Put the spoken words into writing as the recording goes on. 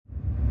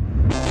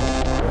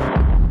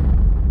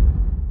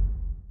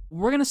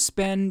we're going to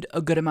spend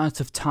a good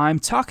amount of time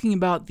talking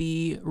about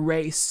the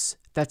race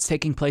that's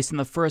taking place in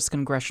the 1st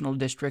Congressional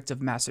District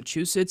of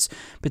Massachusetts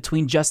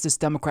between Justice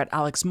Democrat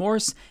Alex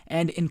Morse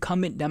and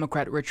incumbent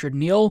Democrat Richard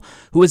Neal,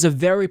 who is a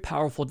very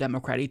powerful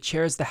Democrat. He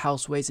chairs the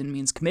House Ways and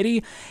Means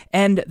Committee,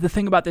 and the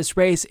thing about this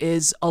race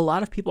is a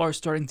lot of people are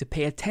starting to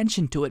pay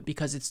attention to it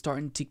because it's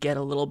starting to get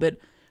a little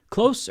bit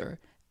closer.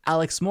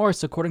 Alex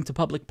Morse, according to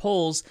public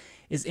polls,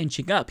 is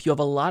inching up. You have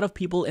a lot of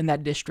people in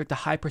that district, a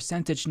high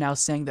percentage now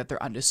saying that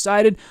they're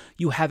undecided.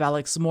 You have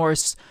Alex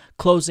Morse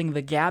closing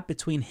the gap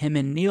between him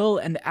and Neal,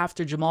 and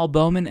after Jamal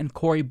Bowman and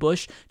Cori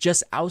Bush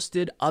just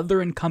ousted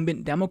other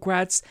incumbent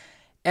Democrats,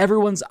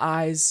 everyone's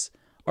eyes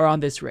are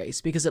on this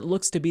race because it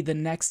looks to be the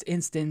next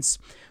instance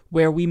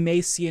where we may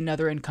see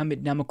another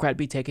incumbent Democrat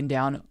be taken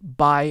down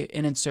by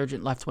an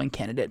insurgent left-wing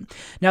candidate.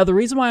 Now, the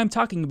reason why I'm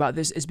talking about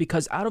this is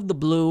because out of the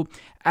blue,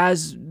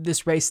 as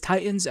this race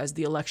tightens, as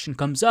the election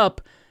comes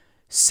up,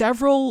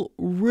 several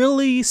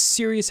really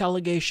serious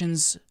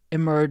allegations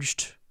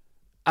emerged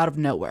out of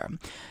nowhere.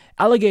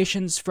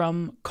 Allegations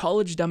from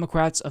college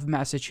Democrats of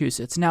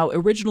Massachusetts. Now,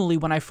 originally,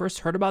 when I first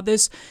heard about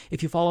this,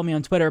 if you follow me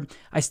on Twitter,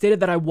 I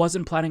stated that I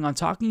wasn't planning on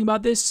talking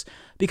about this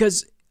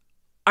because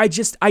I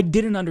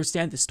didn't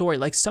understand the story.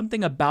 Like,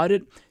 something about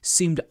it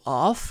seemed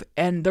off,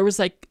 and there was,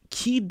 like,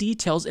 key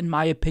details, in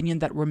my opinion,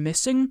 that were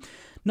missing.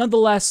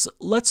 Nonetheless,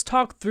 let's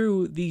talk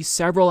through the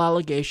several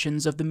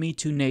allegations of the Me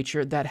Too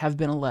nature that have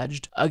been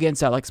alleged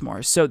against Alex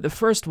Morse. So the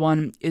first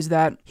one is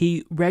that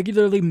he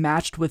regularly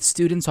matched with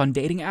students on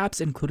dating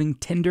apps, including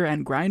Tinder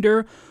and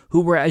Grindr,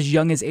 who were as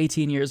young as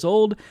 18 years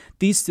old.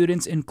 These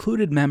students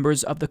included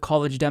members of the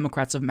College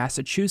Democrats of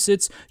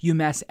Massachusetts,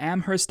 UMass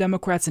Amherst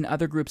Democrats, and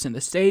other groups in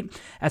the state.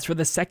 As for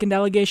the second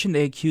allegation,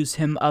 they accused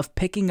him of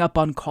picking up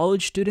on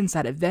college students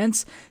at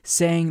events,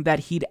 saying that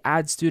he'd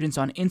add students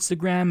on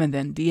Instagram and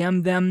then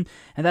DM them,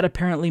 and that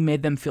apparently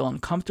made them feel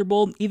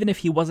uncomfortable, even if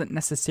he wasn't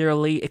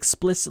necessarily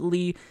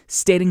explicitly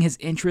stating his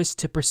interest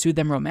to pursue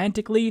them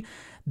romantically.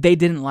 They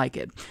didn't like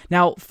it.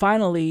 Now,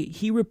 finally,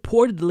 he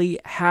reportedly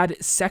had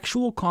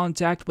sexual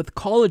contact with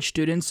college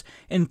students,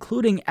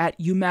 including at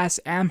UMass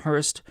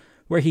Amherst,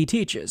 where he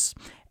teaches,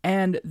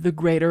 and the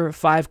Greater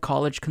Five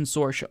College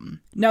Consortium.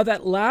 Now,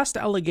 that last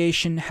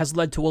allegation has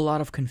led to a lot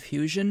of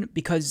confusion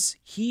because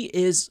he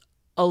is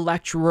a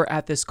lecturer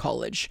at this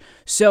college.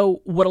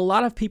 So what a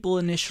lot of people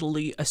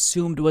initially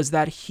assumed was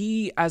that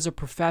he, as a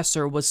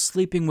professor, was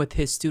sleeping with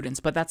his students,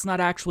 but that's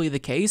not actually the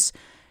case.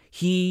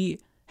 He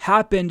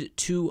happened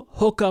to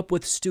hook up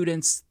with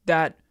students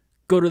that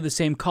go to the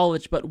same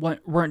college but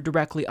weren't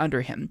directly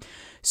under him.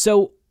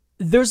 So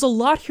there's a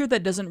lot here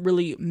that doesn't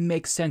really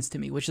make sense to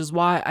me, which is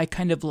why I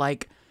kind of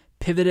like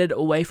pivoted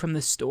away from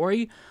the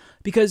story,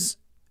 because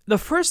the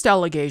first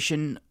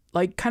allegation,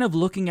 like kind of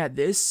looking at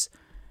this,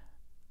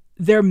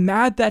 they're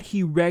mad that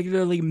he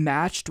regularly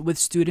matched with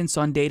students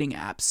on dating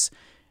apps.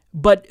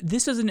 But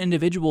this is an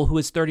individual who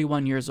is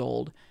 31 years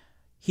old.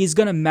 He's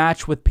going to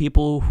match with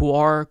people who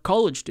are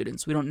college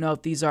students. We don't know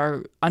if these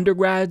are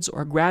undergrads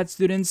or grad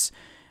students.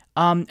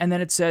 And then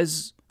it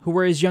says who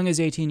were as young as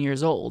 18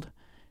 years old.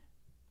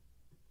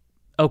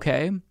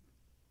 Okay.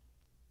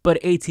 But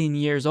 18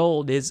 years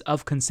old is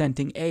of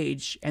consenting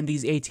age, and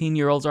these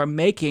 18-year-olds are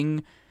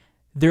making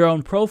their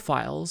own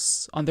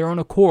profiles on their own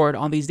accord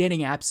on these dating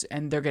apps,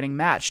 and they're getting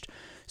matched.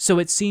 So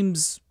it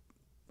seems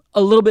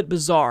a little bit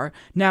bizarre.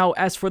 Now,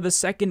 as for the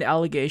second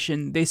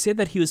allegation, they say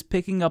that he was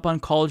picking up on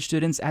college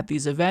students at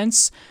these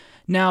events.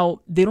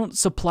 Now, they don't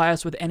supply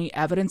us with any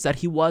evidence that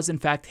he was, in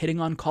fact, hitting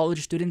on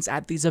college students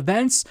at these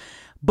events,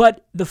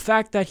 but the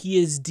fact that he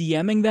is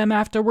DMing them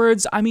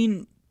afterwards, I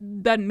mean,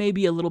 that may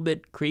be a little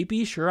bit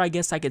creepy. Sure, I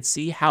guess I could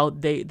see how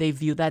they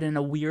view that in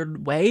a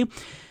weird way,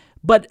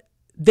 but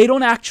they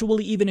don't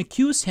actually even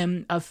accuse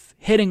him of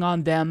hitting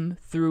on them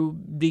through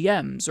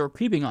DMs or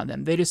creeping on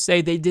them. They just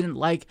say they didn't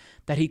like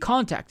that he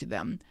contacted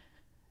them.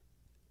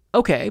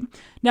 Okay,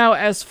 now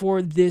as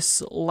for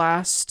this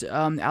last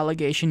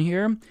allegation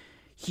here,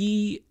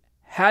 he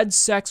had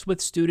sex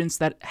with students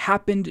that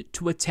happened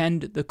to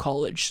attend the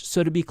college.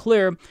 So to be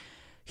clear,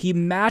 he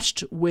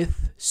matched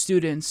with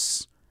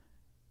students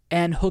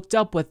and hooked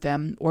up with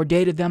them or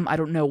dated them. I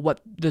don't know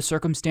what the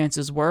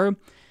circumstances were.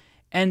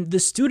 And the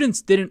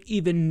students didn't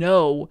even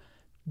know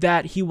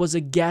that he was a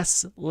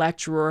guest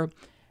lecturer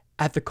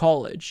at the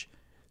college.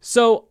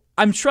 So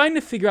I'm trying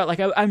to figure out, like,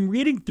 I'm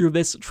reading through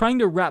this, trying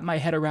to wrap my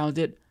head around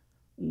it.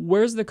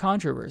 Where's the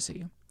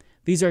controversy?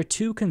 These are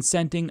two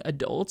consenting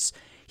adults.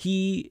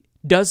 He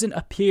doesn't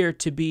appear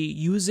to be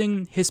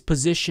using his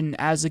position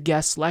as a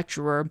guest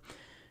lecturer,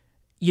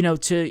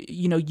 to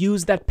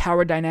use that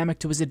power dynamic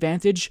to his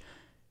advantage.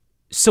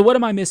 So what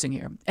am I missing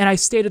here? And I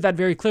stated that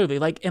very clearly.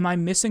 Like, am I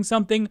missing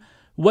something?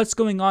 What's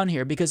going on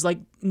here? Because, like,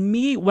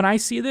 me, when I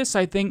see this,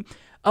 I think,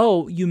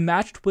 oh, you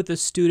matched with a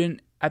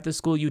student at the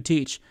school you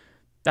teach.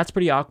 That's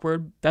pretty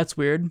awkward. That's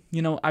weird.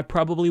 I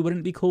probably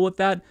wouldn't be cool with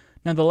that.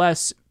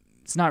 Nonetheless,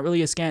 it's not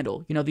really a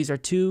scandal. These are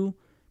two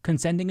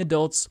consenting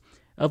adults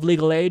of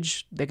legal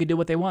age. They could do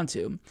what they want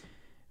to.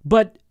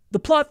 But the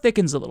plot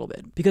thickens a little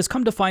bit, because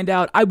come to find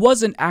out, I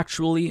wasn't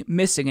actually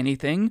missing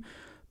anything.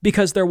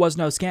 because there was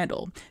no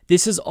scandal.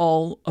 This is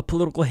all a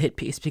political hit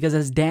piece because,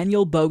 as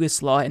Daniel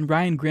Boguslaw and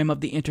Ryan Grimm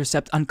of The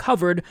Intercept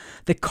uncovered,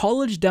 the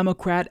college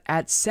Democrat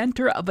at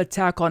center of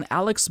attack on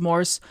Alex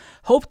Morse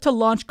hoped to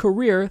launch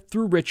career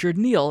through Richard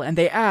Neal, and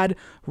they add,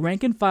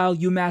 rank-and-file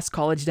UMass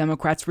College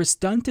Democrats were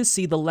stunned to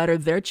see the letter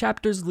their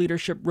chapter's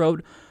leadership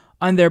wrote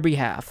on their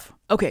behalf.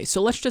 Okay,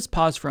 so let's just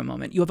pause for a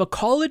moment. You have a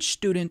college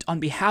student on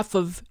behalf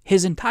of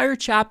his entire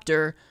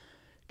chapter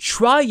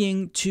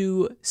trying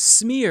to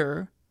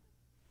smear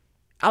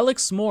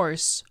Alex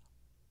Morse,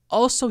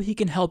 also he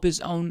can help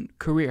his own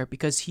career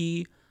because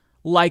he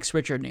likes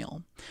Richard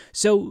Neal.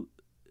 So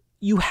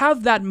you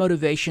have that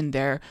motivation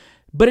there,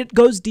 but it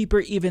goes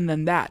deeper even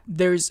than that.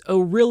 There's a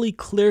really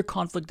clear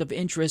conflict of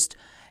interest,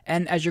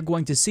 and as you're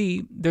going to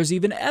see, there's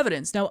even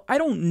evidence. Now, I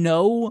don't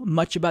know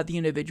much about the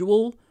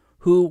individual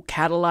who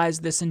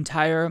catalyzed this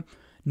entire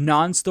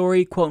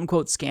non-story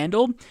quote-unquote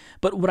scandal,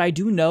 but what I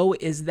do know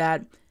is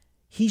that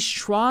he's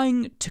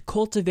trying to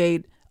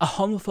cultivate a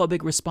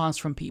homophobic response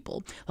from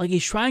people. Like,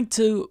 he's trying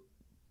to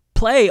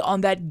play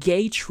on that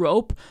gay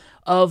trope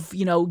of,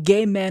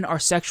 gay men are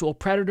sexual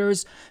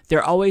predators.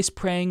 They're always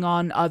preying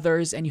on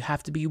others, and you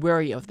have to be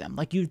wary of them.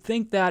 Like, you'd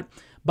think that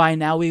by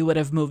now we would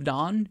have moved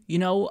on,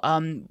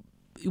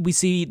 We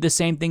see the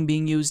same thing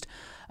being used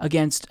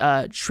against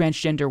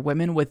transgender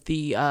women with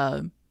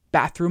the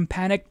bathroom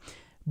panic.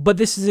 But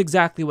this is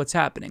exactly what's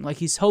happening. Like,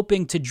 he's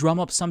hoping to drum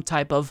up some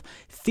type of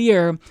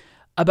fear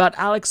about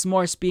Alex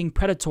Morse being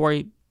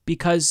predatory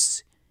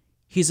because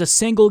he's a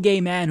single gay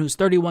man who's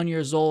 31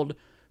 years old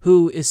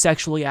who is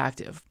sexually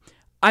active.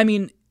 I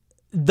mean,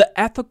 the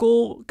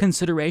ethical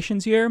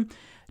considerations here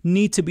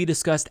need to be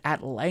discussed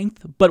at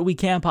length, but we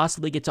can't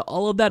possibly get to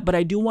all of that. But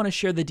I do want to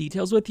share the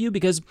details with you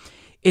because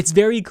it's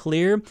very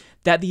clear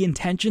that the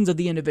intentions of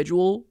the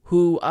individual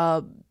who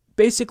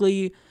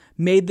basically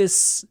made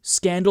this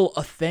scandal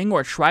a thing,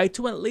 or tried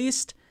to at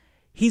least,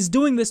 he's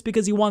doing this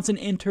because he wants an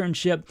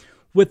internship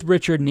with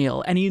Richard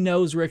Neal, and he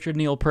knows Richard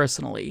Neal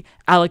personally,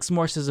 Alex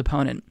Morse's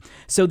opponent.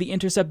 So The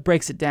Intercept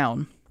breaks it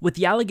down. With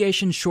the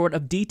allegation short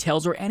of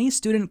details or any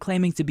student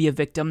claiming to be a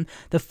victim,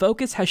 the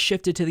focus has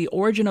shifted to the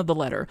origin of the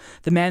letter.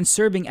 The man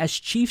serving as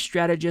chief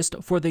strategist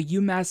for the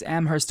UMass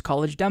Amherst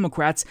College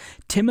Democrats,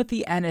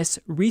 Timothy Ennis,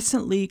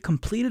 recently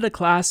completed a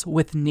class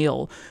with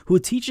Neal, who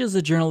teaches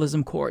a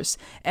journalism course.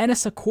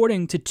 Ennis,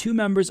 according to two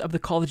members of the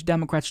College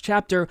Democrats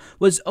chapter,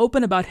 was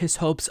open about his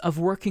hopes of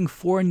working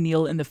for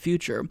Neal in the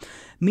future.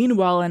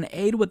 Meanwhile, an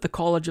aide with the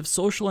College of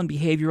Social and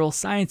Behavioral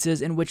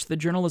Sciences, in which the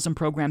journalism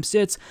program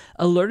sits,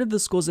 alerted the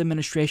school's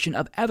administration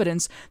of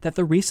evidence that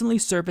the recently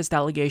surfaced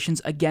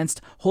allegations against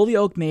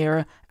Holyoke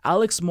Mayor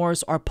Alex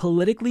Morse are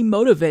politically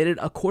motivated,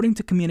 according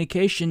to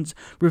communications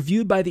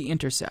reviewed by The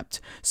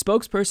Intercept.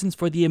 Spokespersons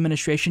for the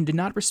administration did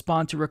not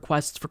respond to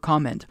requests for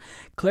comment.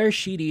 Claire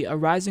Sheedy, a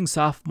rising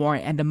sophomore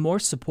and a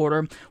Morse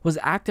supporter, was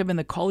active in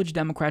the College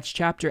Democrats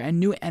chapter and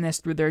knew Ennis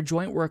through their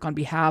joint work on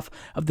behalf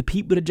of the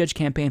Pete Buttigieg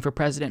campaign for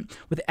president,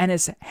 with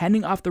Ennis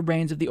handing off the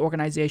reins of the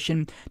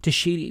organization to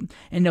Sheedy.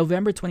 In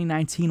November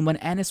 2019, when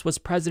Ennis was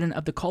president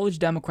of the College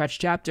Democrats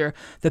chapter,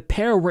 the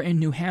pair were in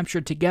New Hampshire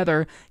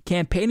together,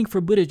 campaigning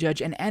for Buttigieg,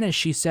 and Ennis,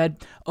 she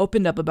said,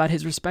 opened up about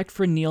his respect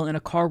for Neal in a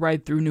car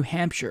ride through New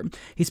Hampshire.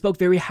 He spoke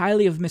very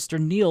highly of Mr.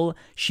 Neal,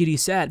 Sheedy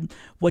said.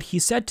 What he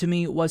said to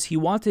me was he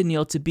wanted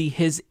Neal to be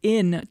his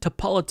in to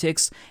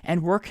politics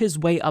and work his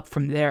way up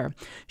from there.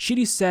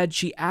 Sheedy said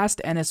she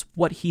asked Ennis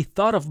what he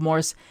thought of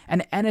Morse,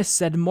 and Ennis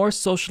said Morse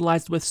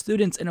socialized with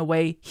students in a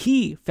way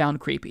he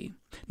found creepy.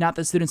 Not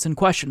the students in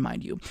question,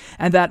 mind you,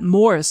 and that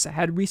Morse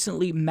had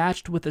recently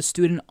matched with a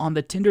student on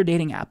the Tinder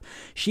dating app.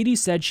 Sheedy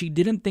said she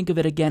didn't think of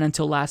it again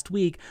until last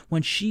week,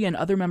 when she and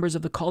other members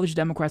of the College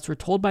Democrats were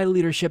told by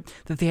leadership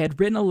that they had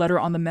written a letter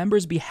on the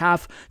members'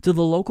 behalf to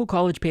the local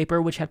college paper,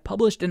 which had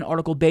published an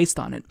article based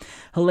on it.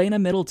 Helena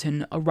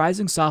Middleton, a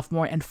rising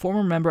sophomore and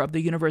former member of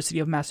the University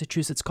of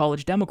Massachusetts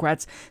College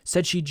Democrats,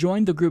 said she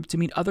joined the group to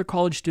meet other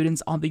college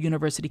students on the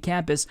university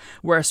campus,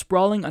 where a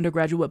sprawling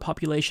undergraduate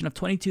population of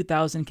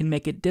 22,000 can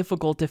make it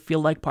difficult to feel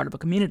like part of a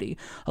community.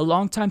 A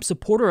longtime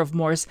supporter of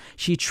Morse,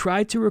 she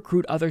tried to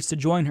recruit others to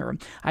join her.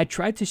 I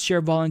tried to share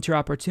volunteer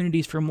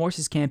opportunities for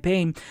Morse's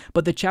campaign,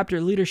 but the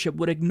chapter leadership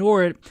would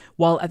ignore it,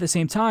 while at the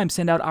same time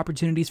send out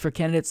opportunities for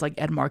candidates like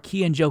Ed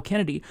Markey and Joe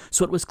Kennedy.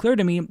 So it was clear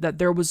to me that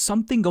there was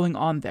something going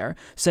on there,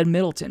 said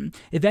Middleton.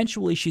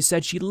 Eventually, she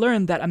said she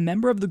learned that a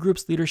member of the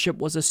group's leadership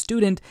was a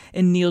student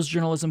in Neal's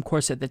journalism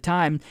course at the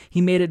time. He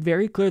made it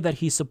very clear that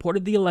he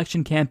supported the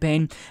election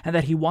campaign and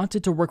that he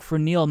wanted to work for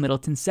Neal,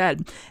 Middleton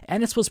said.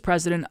 Ennis was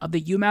president of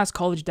the UMass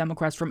College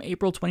Democrats from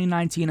April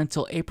 2019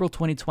 until April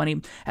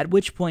 2020, at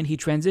which point he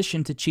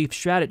transitioned to chief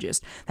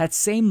strategist. That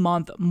same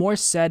month,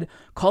 Morse said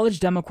College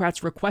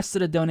Democrats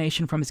requested a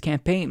donation from his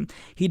campaign.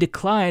 He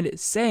declined,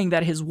 saying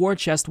that his war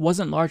chest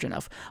wasn't large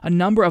enough. A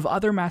number of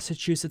other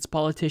Massachusetts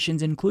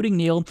politicians, including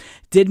Neal,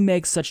 did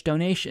make such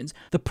donations.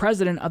 The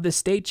president of the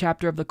state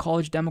chapter of the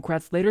College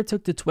Democrats later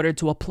took to Twitter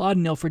to applaud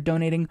Neal for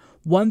donating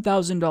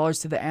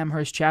 $1,000 to the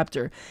Amherst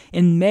chapter.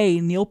 In May,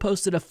 Neal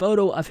posted a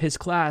photo of his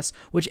class UMass,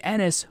 which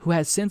Ennis, who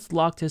has since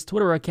locked his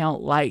Twitter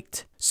account,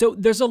 liked. So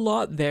there's a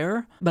lot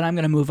there, but I'm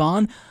going to move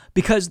on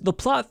because the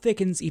plot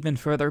thickens even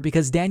further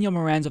because Daniel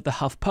Moranz of the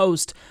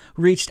HuffPost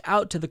reached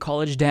out to the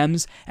college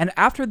Dems, and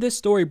after this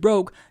story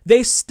broke,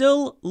 they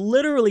still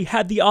literally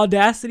had the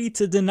audacity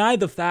to deny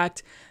the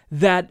fact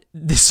that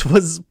this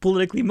was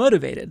politically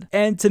motivated.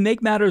 And to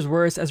make matters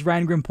worse, as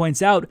Ryan Grimm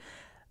points out,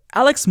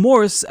 Alex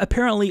Morse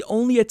apparently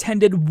only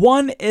attended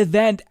one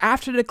event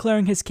after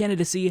declaring his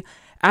candidacy,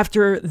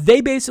 after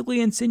they basically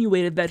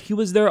insinuated that he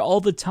was there all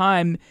the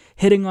time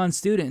hitting on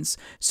students.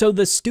 So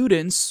the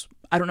students,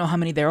 I don't know how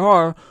many there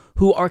are,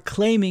 who are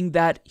claiming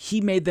that he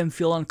made them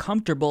feel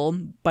uncomfortable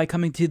by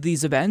coming to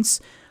these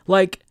events,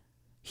 like,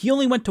 he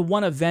only went to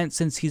one event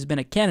since he's been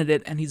a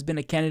candidate, and he's been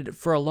a candidate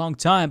for a long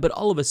time, but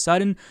all of a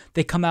sudden,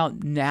 they come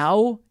out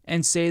now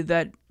and say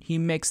that he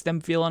makes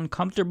them feel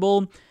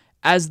uncomfortable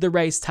as the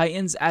race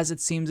tightens, as it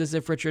seems as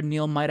if Richard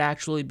Neal might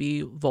actually be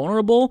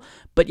vulnerable,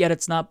 but yet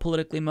it's not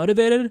politically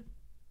motivated.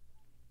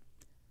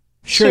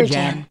 Sure,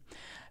 Jan.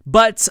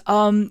 But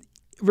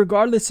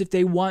regardless if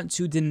they want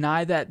to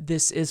deny that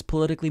this is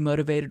politically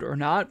motivated or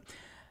not,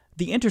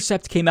 The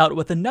Intercept came out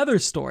with another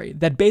story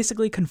that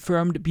basically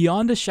confirmed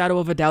beyond a shadow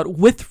of a doubt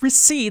with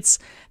receipts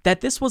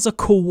that this was a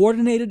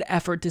coordinated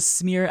effort to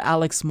smear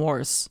Alex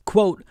Morse.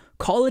 Quote,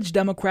 college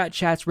Democrat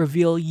chats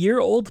reveal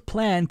year-old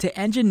plan to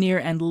engineer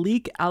and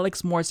leak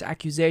Alex Morse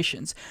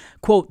accusations.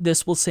 Quote,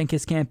 this will sink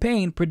his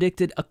campaign,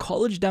 predicted a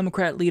college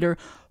Democrat leader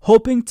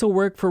hoping to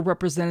work for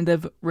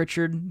Representative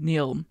Richard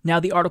Neal. Now,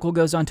 the article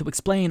goes on to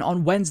explain,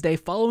 on Wednesday,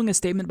 following a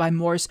statement by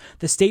Morse,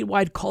 the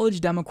statewide College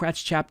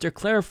Democrats chapter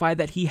clarified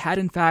that he had,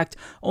 in fact,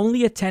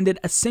 only attended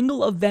a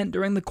single event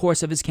during the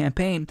course of his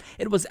campaign.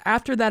 It was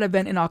after that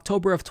event in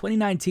October of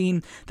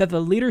 2019 that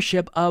the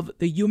leadership of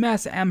the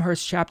UMass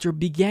Amherst chapter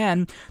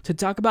began to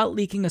talk about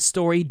leaking a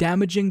story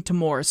damaging to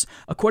Morse.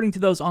 According to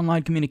those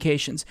online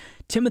communications,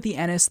 Timothy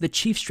Ennis, the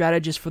chief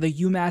strategist for the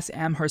UMass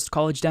Amherst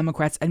College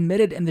Democrats,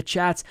 admitted in the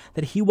chats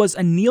that he was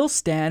a Neal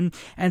stan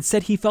and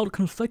said he felt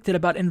conflicted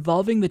about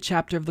involving the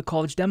chapter of the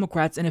College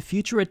Democrats in a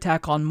future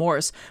attack on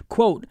Morse.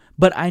 Quote,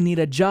 but I need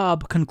a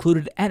job,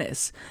 concluded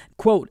Ennis.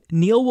 Quote,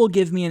 Neal will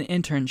give me an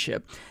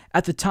internship.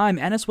 At the time,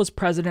 Ennis was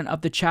president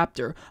of the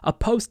chapter, a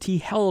post he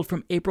held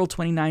from April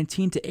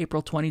 2019 to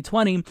April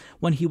 2020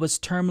 when he was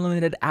term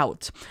limited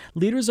out.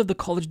 Leaders of the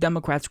College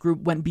Democrats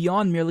group went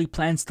beyond merely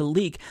plans to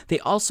leak. They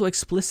also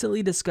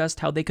explicitly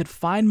discussed how they could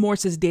find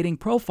Morse's dating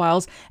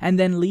profiles and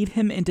then lead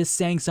him into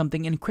saying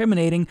something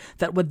incriminating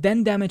that would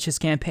then damage his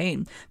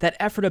campaign. That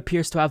effort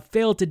appears to have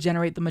failed to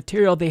generate the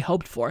material they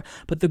hoped for,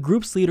 but the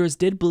group's leaders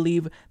did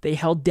believe they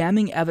held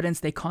damning evidence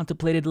they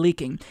contemplated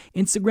leaking.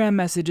 Instagram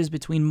messages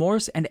between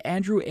Morse and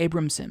Andrew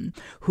Abramson,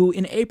 who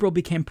in April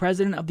became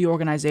president of the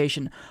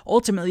organization.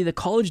 Ultimately, the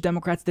College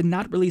Democrats did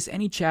not release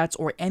any chats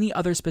or any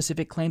other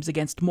specific claims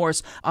against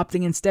Morse,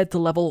 opting instead to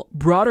level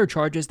broader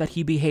charges that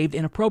he behaved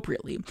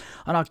inappropriately.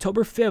 On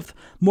October 5th,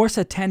 Morse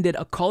attended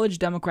a College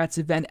Democrats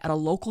event at a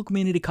local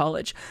community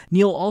college.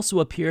 Neal also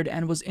appeared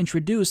and was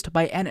introduced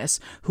by Ennis,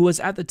 who was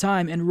at the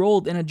time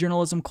enrolled in a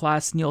journalism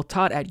class Neal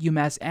taught at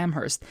UMass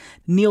Amherst.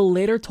 Neal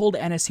later told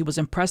Ennis he was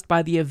impressed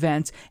by the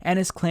event,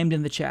 Ennis claimed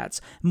in the chats.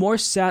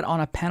 Morse sat on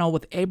a panel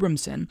with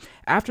Abramson.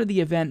 After the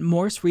event,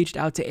 Morse reached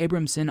out to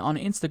Abramson on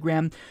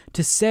Instagram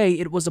to say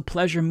it was a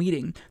pleasure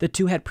meeting. The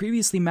two had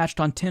previously matched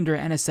on Tinder,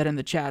 Ennis said in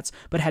the chats,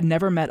 but had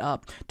never met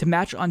up. To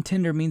match on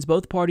Tinder means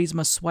both parties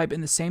must swipe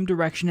in the same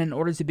direction in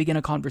order to begin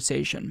a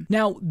conversation.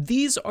 Now,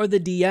 these are the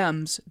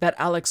DMs that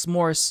Alex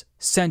Morse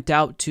sent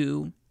out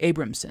to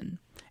Abramson.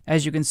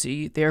 As you can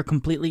see, they are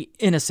completely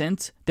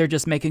innocent. They're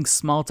just making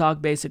small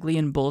talk, basically,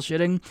 and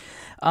bullshitting.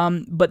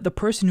 But the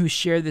person who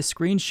shared this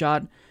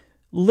screenshot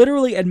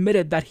literally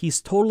admitted that he's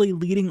totally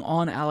leading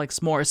on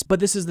Alex Morse, but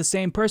this is the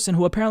same person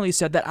who apparently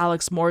said that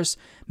Alex Morse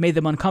made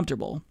them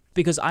uncomfortable.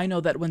 Because I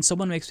know that when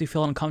someone makes me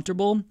feel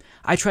uncomfortable,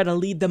 I try to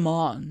lead them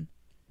on.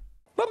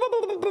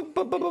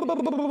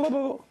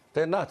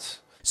 They're nuts.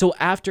 So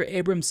after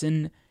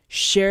Abramson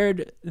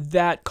shared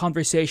that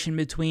conversation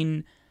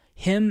between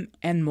him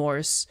and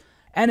Morse,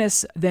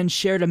 Ennis then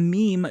shared a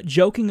meme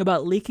joking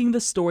about leaking the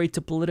story to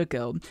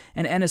Politico,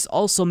 and Ennis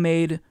also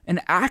made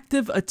an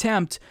active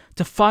attempt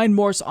to find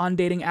Morse on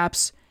dating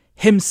apps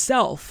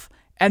himself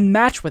and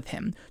match with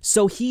him,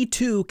 so he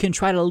too can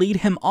try to lead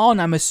him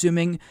on, I'm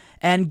assuming,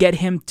 and get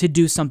him to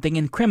do something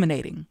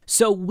incriminating.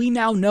 So we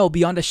now know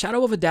beyond a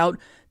shadow of a doubt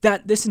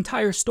that this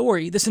entire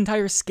story, this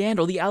entire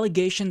scandal, the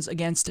allegations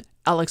against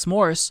Alex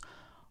Morse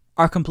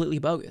are completely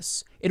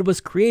bogus. It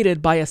was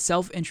created by a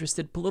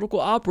self-interested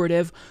political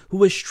operative who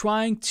was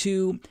trying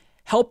to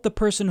help the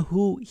person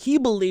who he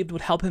believed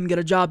would help him get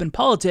a job in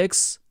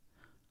politics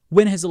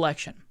win his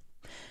election.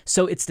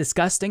 So it's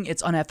disgusting,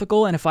 it's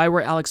unethical, and if I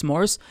were Alex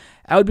Morse,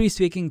 I would be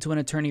speaking to an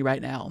attorney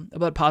right now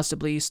about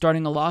possibly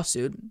starting a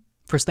lawsuit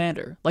for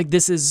slander. Like,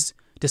 this is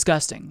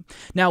disgusting.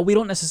 Now, we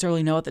don't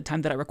necessarily know at the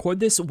time that I record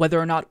this whether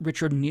or not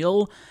Richard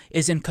Neal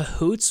is in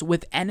cahoots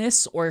with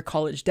Ennis or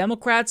College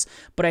Democrats,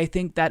 but I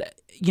think that,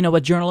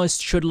 a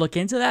journalist should look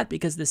into that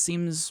because this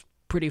seems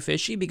pretty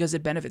fishy because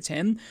it benefits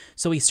him.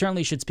 So he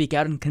certainly should speak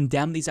out and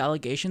condemn these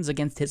allegations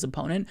against his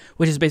opponent,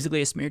 which is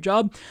basically a smear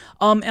job.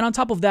 And on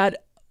top of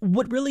that,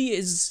 what really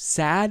is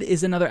sad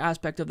is another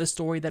aspect of the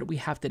story that we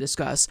have to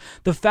discuss.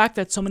 The fact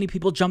that so many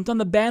people jumped on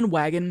the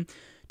bandwagon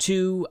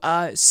to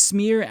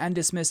smear and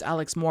dismiss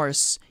Alex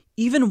Morse,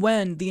 even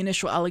when the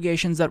initial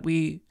allegations that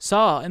we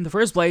saw in the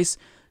first place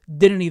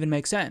didn't even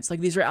make sense. Like,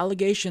 these are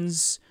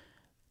allegations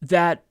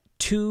that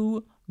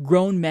two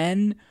grown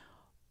men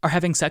are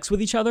having sex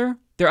with each other.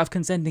 They're of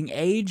consenting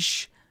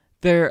age.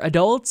 They're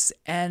adults,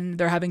 and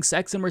they're having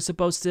sex, and we're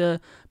supposed to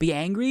be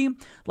angry.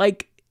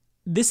 Like,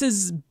 this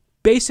is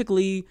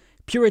basically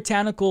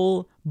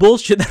puritanical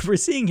bullshit that we're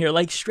seeing here.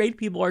 Like, straight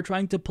people are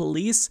trying to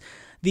police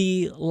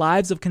the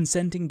lives of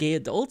consenting gay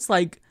adults.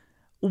 Like,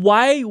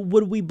 why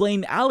would we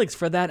blame Alex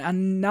for that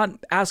and not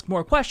ask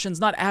more questions,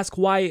 not ask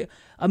why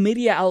a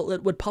media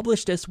outlet would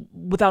publish this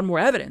without more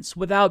evidence,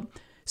 without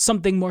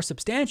something more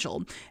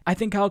substantial? I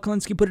think Kyle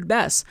Kulinski put it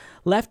best.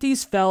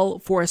 Lefties fell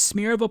for a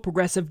smear of a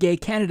progressive gay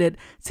candidate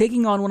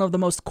taking on one of the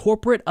most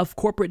corporate of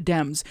corporate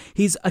Dems.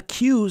 He's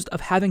accused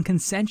of having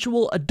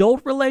consensual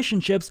adult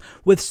relationships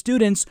with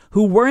students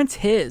who weren't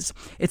his.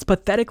 It's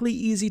pathetically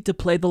easy to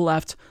play the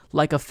left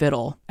like a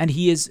fiddle. And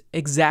he is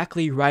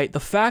exactly right.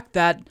 The fact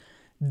that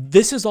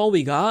this is all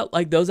we got,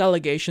 like, those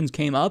allegations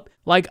came up,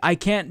 like, I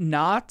can't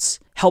not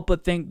help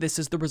but think this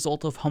is the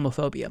result of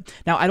homophobia.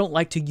 Now, I don't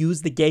like to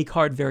use the gay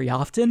card very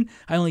often.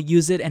 I only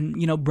use it and,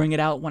 bring it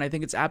out when I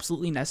think it's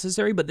absolutely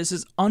necessary, but this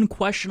is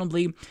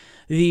unquestionably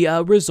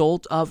the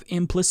result of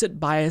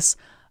implicit bias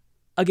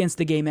against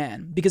the gay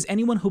man. Because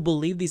anyone who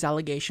believed these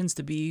allegations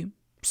to be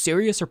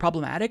serious or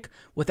problematic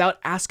without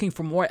asking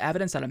for more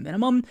evidence at a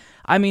minimum,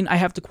 I mean, I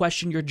have to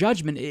question your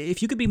judgment.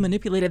 If you could be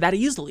manipulated that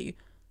easily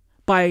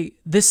by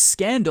this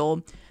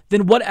scandal,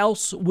 then what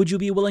else would you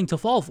be willing to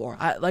fall for?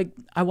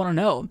 I want to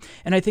know.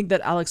 And I think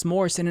that Alex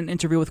Morse, in an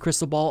interview with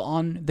Crystal Ball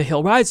on The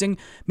Hill Rising,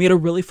 made a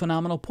really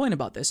phenomenal point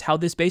about this, how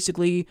this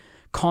basically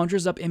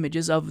conjures up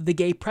images of the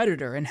gay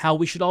predator and how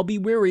we should all be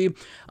wary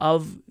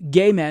of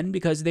gay men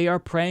because they are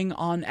preying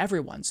on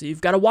everyone. So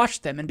you've got to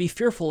watch them and be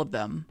fearful of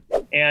them.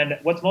 And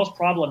what's most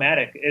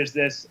problematic is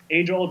this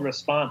age-old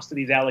response to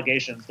these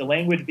allegations, the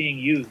language being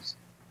used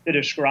to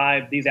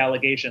describe these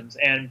allegations.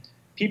 And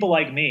people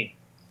like me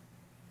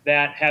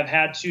that have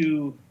had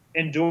to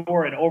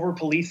endure an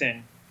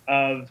over-policing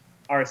of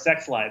our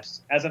sex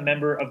lives as a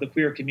member of the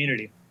queer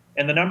community.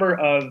 And the number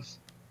of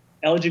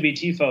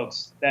LGBT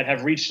folks that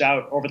have reached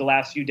out over the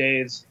last few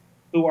days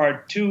who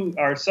are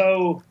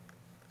so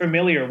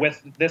familiar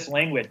with this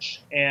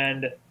language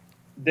and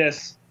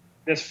this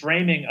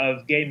framing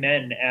of gay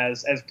men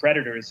as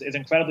predators is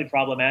incredibly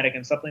problematic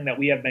and something that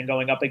we have been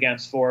going up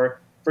against for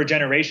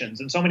generations.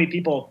 And so many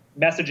people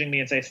messaging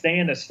me and say, stay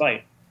in this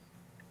fight,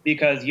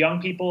 because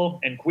young people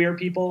and queer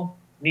people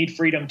need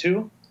freedom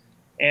too,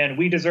 and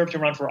we deserve to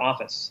run for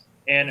office.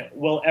 And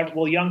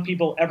will young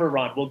people ever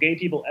run? Will gay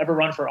people ever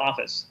run for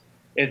office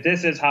if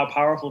this is how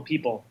powerful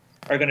people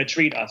are going to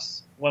treat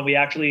us when we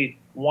actually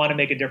want to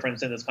make a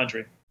difference in this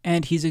country?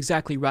 And he's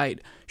exactly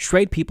right.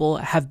 Straight people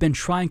have been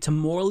trying to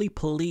morally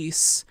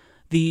police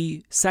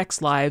the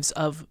sex lives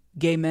of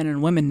gay men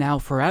and women now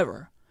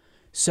forever.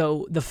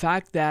 So the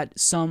fact that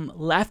some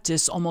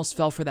leftists almost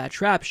fell for that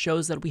trap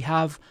shows that we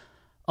have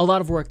a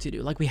lot of work to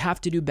do. Like, we have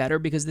to do better,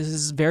 because this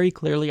is very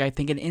clearly, I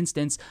think, an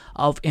instance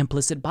of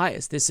implicit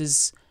bias. This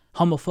is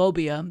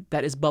homophobia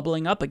that is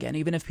bubbling up again,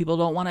 even if people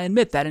don't want to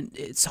admit that.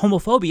 It's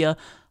homophobia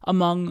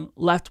among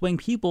left-wing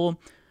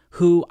people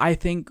who I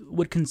think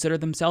would consider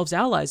themselves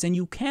allies. And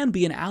you can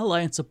be an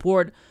ally and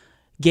support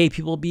gay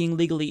people being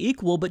legally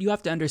equal, but you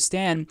have to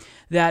understand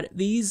that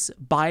these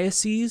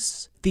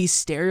biases, these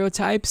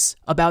stereotypes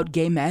about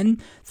gay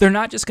men, they're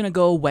not just going to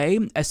go away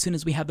as soon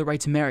as we have the right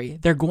to marry.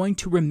 They're going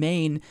to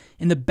remain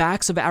in the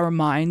backs of our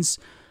minds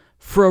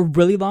for a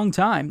really long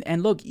time.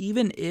 And look,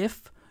 even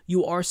if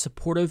you are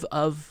supportive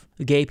of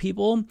gay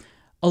people,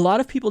 a lot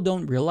of people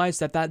don't realize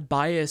that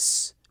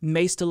bias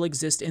may still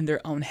exist in their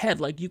own head.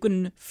 Like, you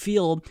can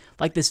feel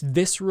like this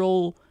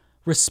visceral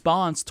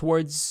response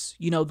towards,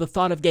 the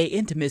thought of gay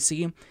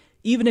intimacy,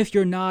 even if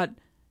you're not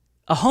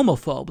a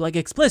homophobe, like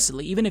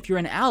explicitly, even if you're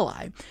an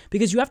ally.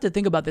 Because you have to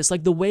think about this,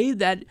 like, the way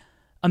that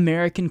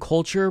American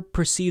culture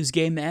perceives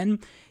gay men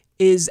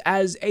is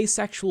as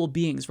asexual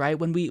beings, right?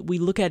 When we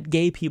look at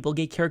gay people,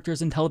 gay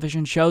characters in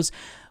television shows,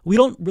 we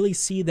don't really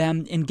see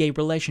them in gay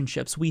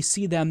relationships. We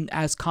see them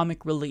as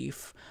comic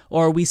relief,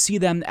 or we see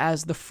them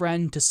as the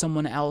friend to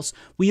someone else.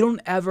 We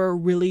don't ever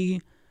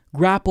really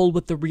grapple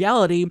with the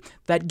reality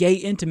that gay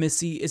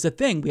intimacy is a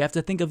thing. We have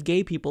to think of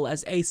gay people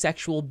as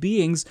asexual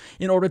beings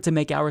in order to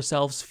make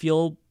ourselves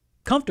feel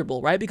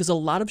comfortable, right? Because a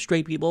lot of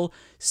straight people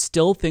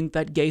still think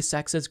that gay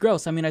sex is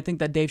gross. I mean, I think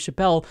that Dave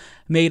Chappelle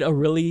made a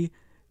really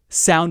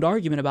sound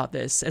argument about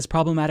this, as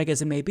problematic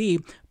as it may be,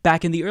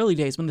 back in the early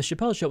days when the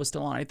Chappelle Show was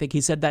still on. I think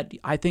he said that,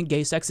 I think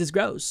gay sex is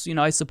gross.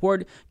 I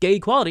support gay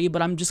equality,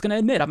 but I'm just going to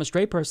admit I'm a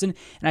straight person,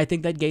 and I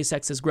think that gay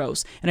sex is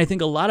gross. And I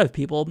think a lot of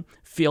people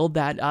feel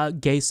that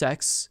gay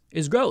sex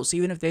is gross,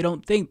 even if they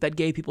don't think that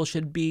gay people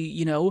should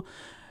be,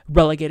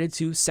 relegated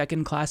to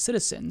second-class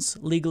citizens,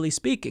 legally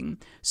speaking.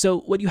 So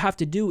what you have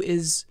to do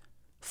is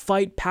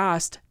fight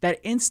past that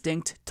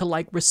instinct to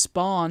like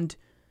respond,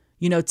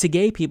 to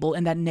gay people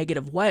in that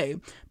negative way,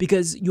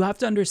 because you have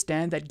to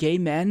understand that gay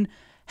men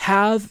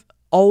have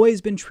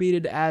always been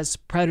treated as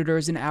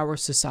predators in our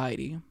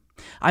society.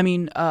 I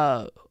mean,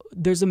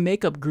 there's a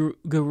makeup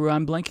guru,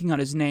 I'm blanking on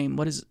his name.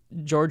 What is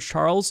George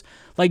Charles?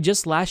 Like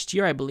just last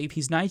year, I believe,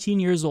 he's 19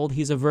 years old,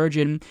 he's a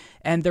virgin,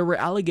 and there were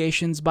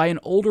allegations by an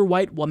older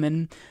white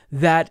woman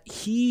that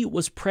he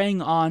was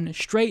preying on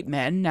straight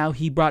men. Now,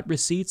 he brought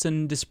receipts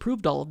and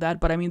disproved all of that,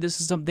 but I mean, this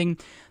is something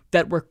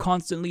that we're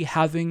constantly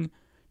having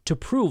to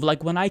prove.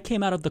 Like when I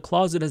came out of the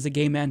closet as a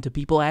gay man to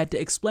people, I had to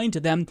explain to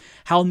them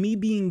how me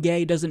being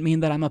gay doesn't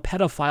mean that I'm a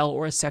pedophile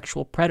or a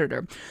sexual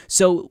predator.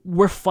 So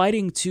we're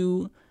fighting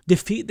to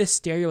defeat this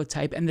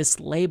stereotype and this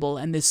label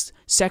and this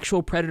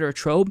sexual predator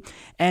trope,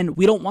 and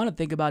we don't want to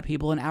think about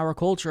people in our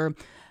culture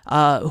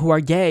who are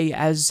gay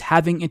as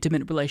having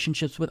intimate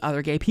relationships with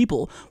other gay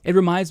people. It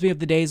reminds me of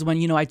the days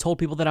when, I told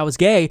people that I was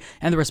gay,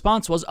 and the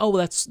response was, oh,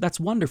 well, that's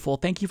wonderful.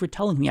 Thank you for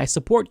telling me. I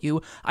support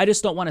you. I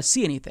just don't want to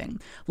see anything.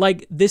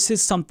 Like, this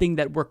is something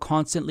that we're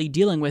constantly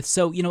dealing with.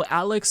 So,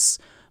 Alex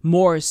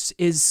Morse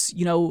is,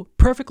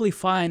 perfectly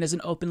fine as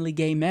an openly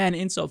gay man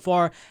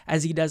insofar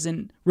as he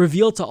doesn't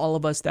reveal to all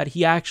of us that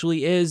he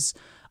actually is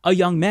a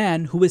young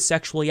man who is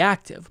sexually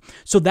active.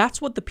 So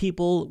that's what the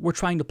people were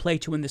trying to play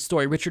to in this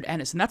story, Richard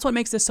Ennis. And that's what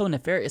makes this so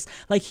nefarious.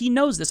 Like, he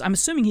knows this. I'm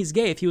assuming he's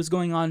gay if he was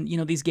going on,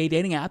 these gay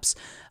dating apps.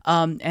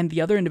 And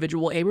the other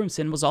individual,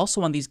 Abramson, was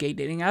also on these gay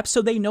dating apps.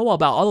 So they know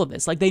about all of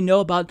this. Like, they know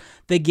about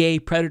the gay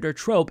predator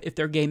trope if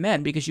they're gay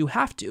men, because you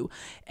have to.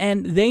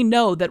 And they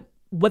know that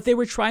what they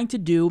were trying to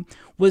do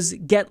was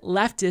get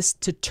leftists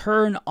to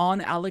turn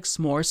on Alex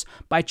Morse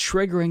by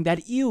triggering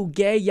that ew,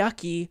 gay,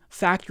 yucky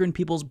factor in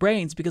people's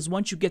brains, because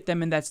once you get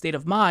them in that state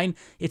of mind,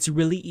 it's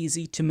really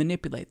easy to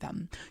manipulate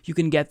them. You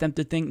can get them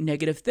to think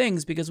negative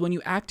things, because when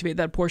you activate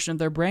that portion of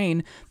their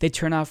brain, they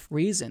turn off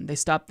reason. They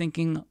stop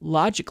thinking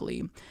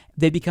logically.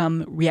 They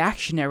become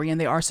reactionary, and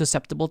they are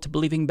susceptible to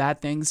believing bad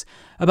things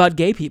about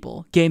gay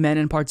people, gay men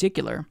in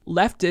particular.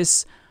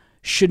 Leftists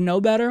should know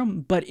better,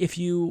 but if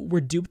you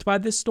were duped by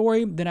this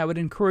story, then I would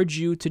encourage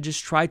you to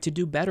just try to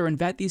do better and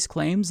vet these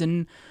claims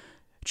and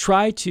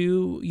try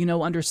to,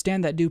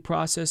 understand that due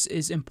process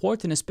is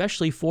important,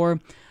 especially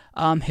for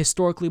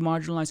historically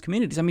marginalized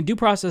communities. I mean, due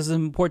process is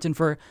important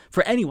for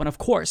anyone, of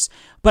course,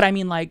 but I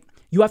mean, like,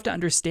 you have to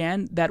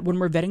understand that when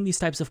we're vetting these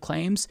types of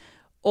claims,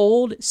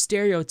 old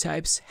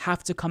stereotypes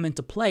have to come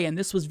into play, and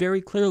this was very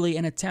clearly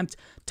an attempt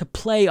to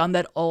play on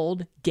that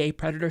old gay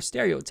predator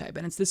stereotype,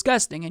 and it's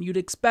disgusting. And you'd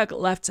expect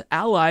left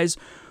allies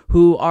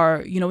who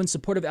are, in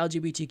support of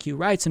LGBTQ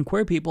rights and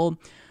queer people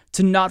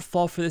to not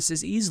fall for this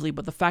as easily,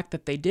 but the fact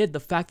that they did,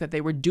 the fact that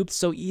they were duped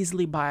so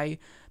easily by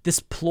this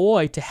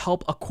ploy to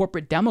help a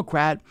corporate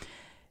Democrat,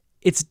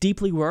 it's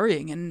deeply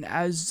worrying. And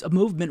as a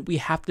movement, we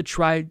have to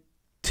try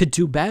to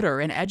do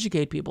better and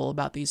educate people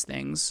about these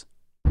things.